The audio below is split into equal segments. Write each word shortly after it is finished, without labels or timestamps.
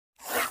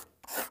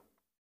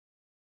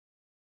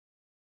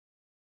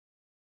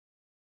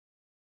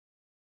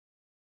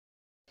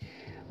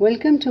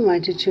Welcome to my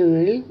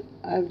tutorial.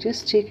 I've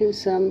just taken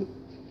some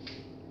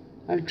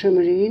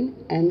ultramarine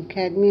and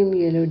cadmium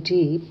yellow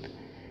deep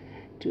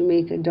to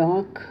make a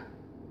dark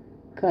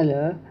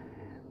color,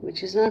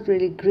 which is not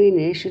really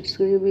greenish. It's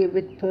going to be a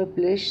bit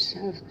purplish.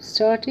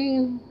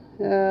 Starting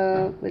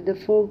with the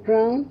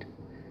foreground,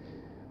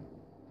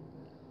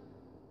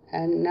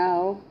 and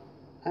now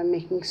I'm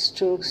making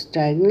strokes,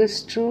 diagonal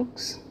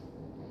strokes,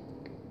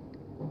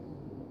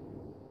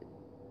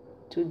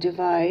 to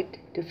divide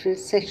different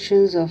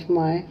sections of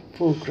my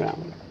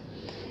foreground.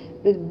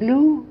 With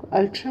blue,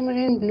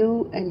 ultramarine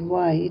blue and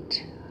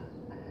white,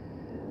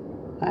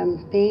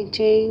 I'm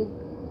painting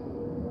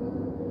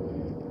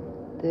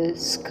the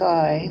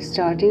sky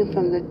starting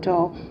from the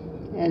top,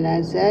 and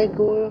as I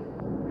go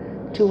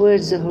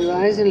towards the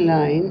horizon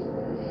line,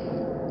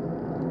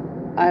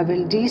 I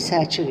will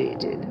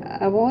desaturate it.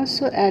 I've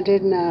also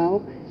added now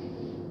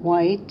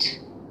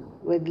white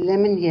with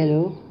lemon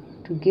yellow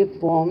to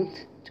give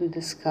warmth to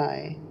the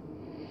sky.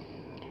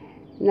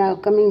 Now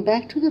coming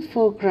back to the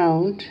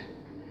foreground,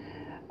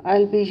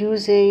 I'll be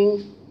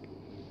using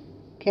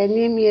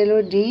cadmium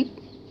yellow deep,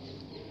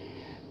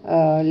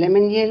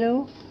 lemon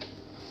yellow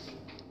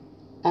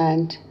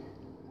and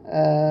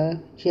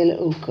yellow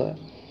ochre,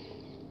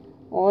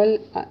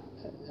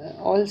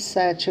 all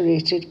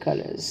saturated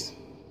colors.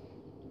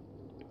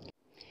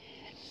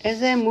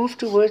 As I move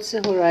towards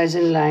the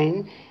horizon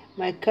line,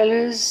 my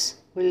colors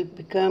will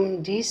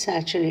become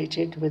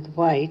desaturated with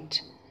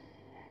white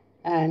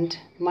and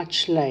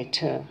much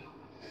lighter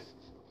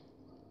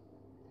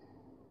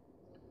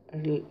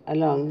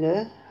along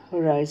the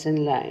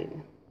horizon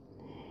line.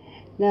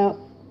 Now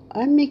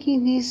I'm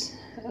making these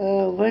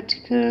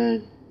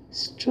vertical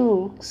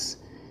strokes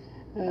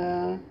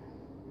to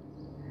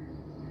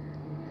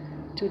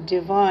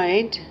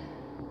divide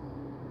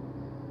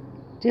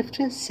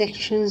different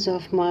sections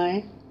of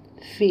my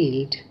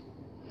field.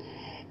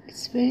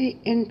 It's very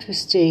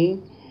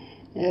interesting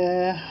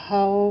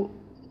how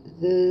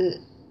the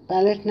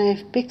palette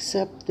knife picks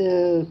up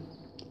the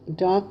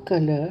dark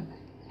color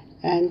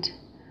and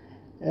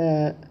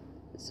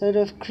sort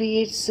of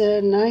creates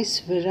a nice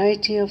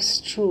variety of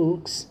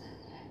strokes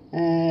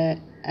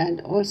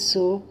and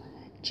also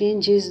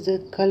changes the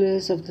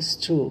colors of the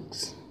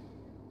strokes.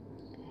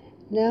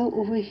 Now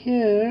over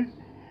here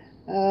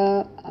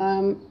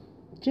I'm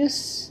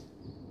just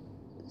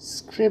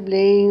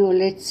scribbling, or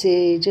let's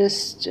say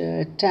just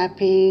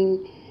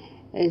tapping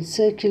in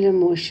circular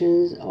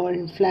motions or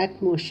in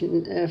flat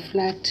motion,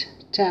 flat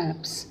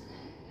taps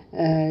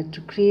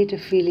to create a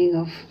feeling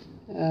of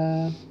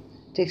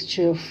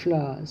texture of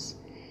flowers.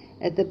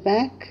 At the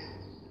back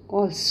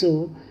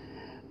also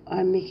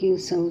I'm making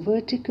some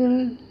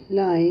vertical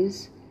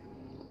lines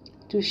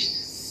to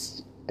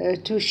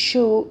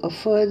show a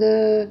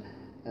further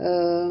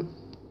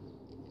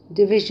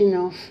division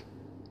of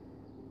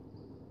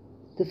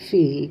the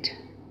field.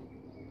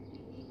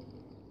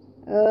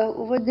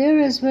 Over there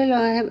as well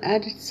I have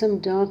added some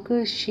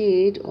darker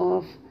shade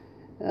of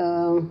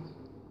the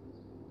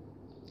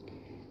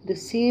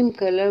same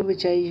color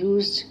which I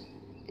used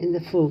in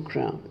the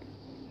foreground.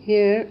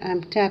 Here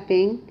I'm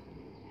tapping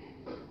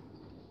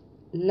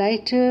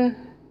lighter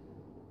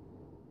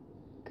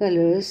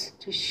colors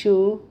to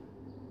show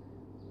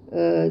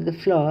the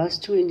flowers,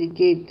 to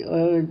indicate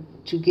or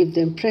to give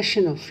the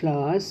impression of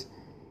flowers.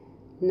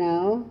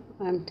 Now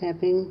I'm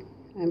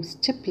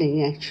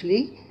stippling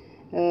actually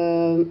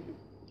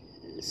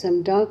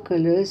some dark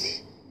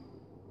colors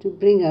to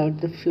bring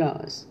out the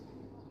flowers.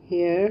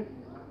 Here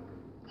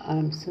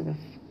I'm sort of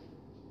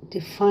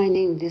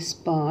defining this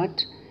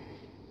part,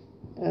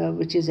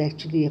 which is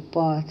actually a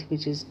path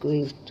which is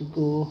going to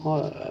go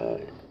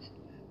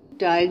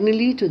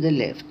diagonally to the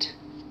left.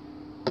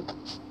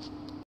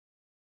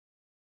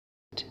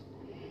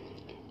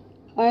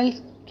 I'll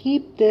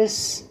keep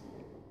this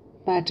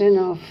pattern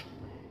of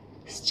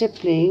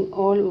stippling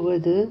all over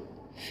the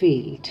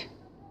field.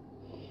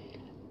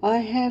 I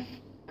have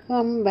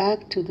come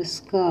back to the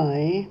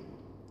sky.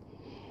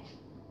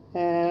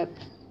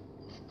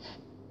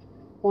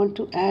 Want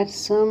to add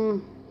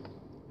some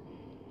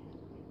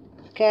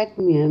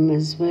cadmium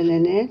as well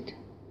in it,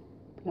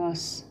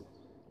 plus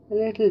a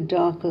little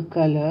darker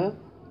color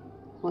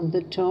on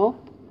the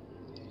top,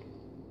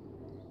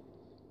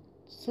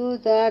 so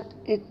that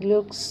it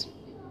looks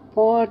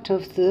part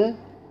of the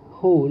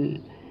whole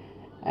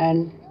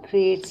and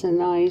creates a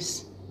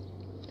nice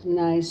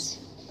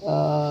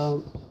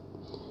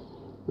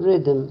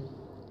rhythm.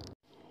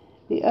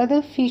 The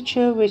other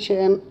feature which I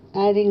am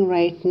adding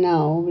right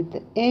now with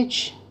the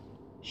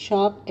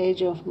sharp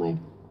edge of my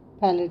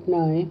palette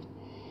knife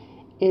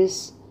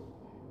is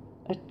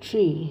a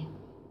tree.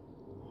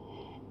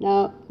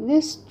 Now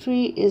this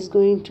tree is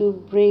going to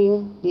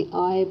bring the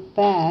eye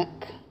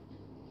back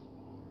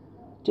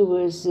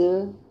towards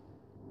the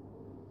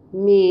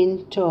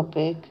main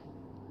topic,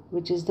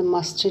 which is the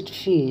mustard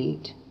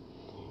field.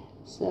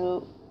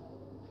 So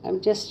I'm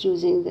just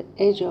using the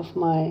edge of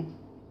my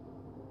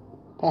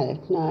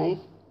palette knife.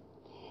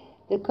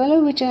 The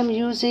color which I'm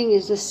using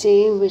is the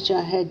same which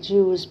I had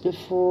used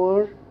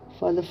before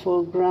for the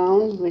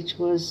foreground, which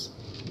was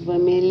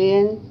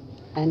vermilion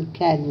and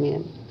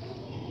cadmium.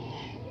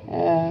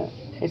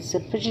 It's a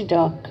pretty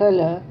dark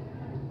color,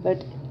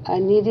 but I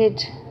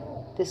needed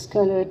this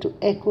color to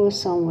echo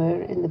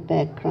somewhere in the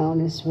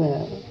background as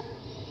well.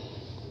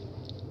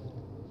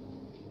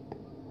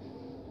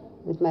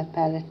 With my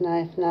palette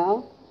knife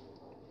now,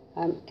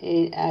 I'm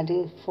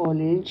adding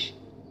foliage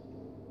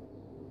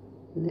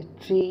in the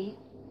tree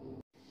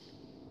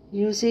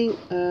using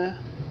a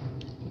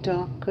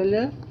dark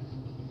color.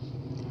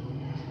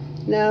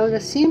 Now the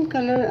same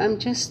color, I'm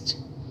just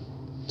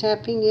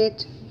tapping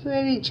it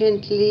very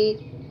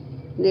gently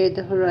near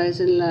the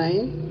horizon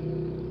line,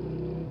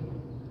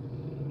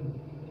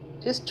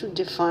 just to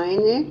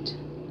define it,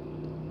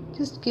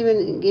 just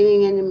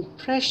giving an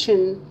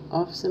impression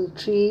of some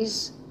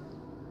trees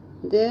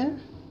there.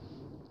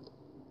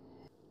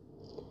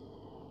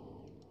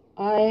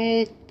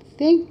 I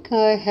think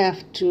I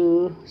have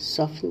to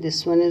soften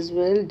this one as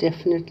well,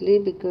 definitely,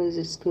 because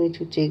it's going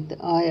to take the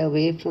eye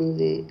away from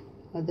the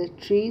other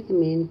tree, the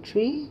main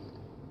tree.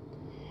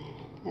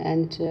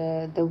 And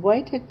the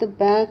white at the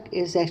back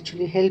is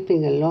actually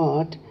helping a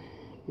lot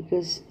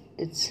because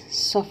it's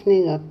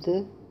softening up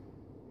the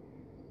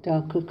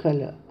darker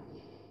color.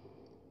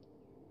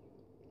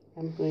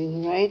 I'm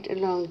going right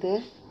along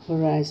the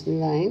horizon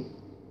line.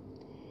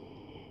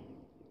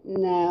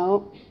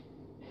 Now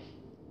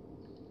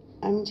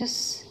I'm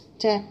just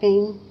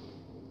tapping,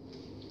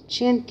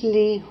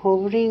 gently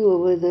hovering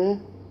over the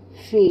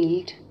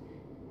field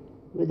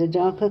with a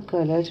darker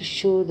color to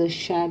show the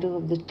shadow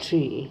of the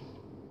tree.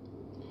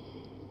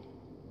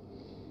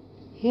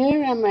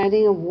 Here I'm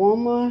adding a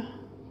warmer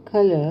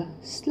color,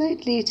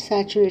 slightly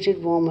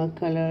saturated warmer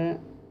color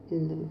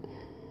in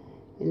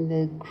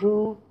the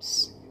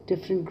groups,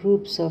 different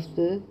groups of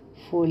the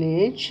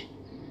foliage.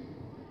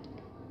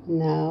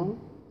 Now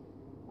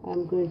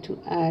I'm going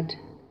to add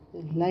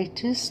the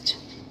lightest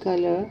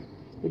color,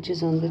 which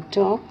is on the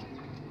top,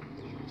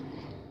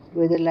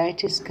 where the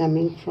light is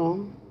coming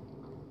from.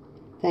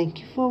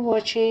 Thank you for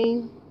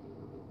watching.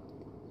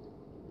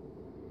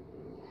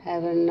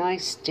 Have a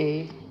nice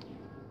day.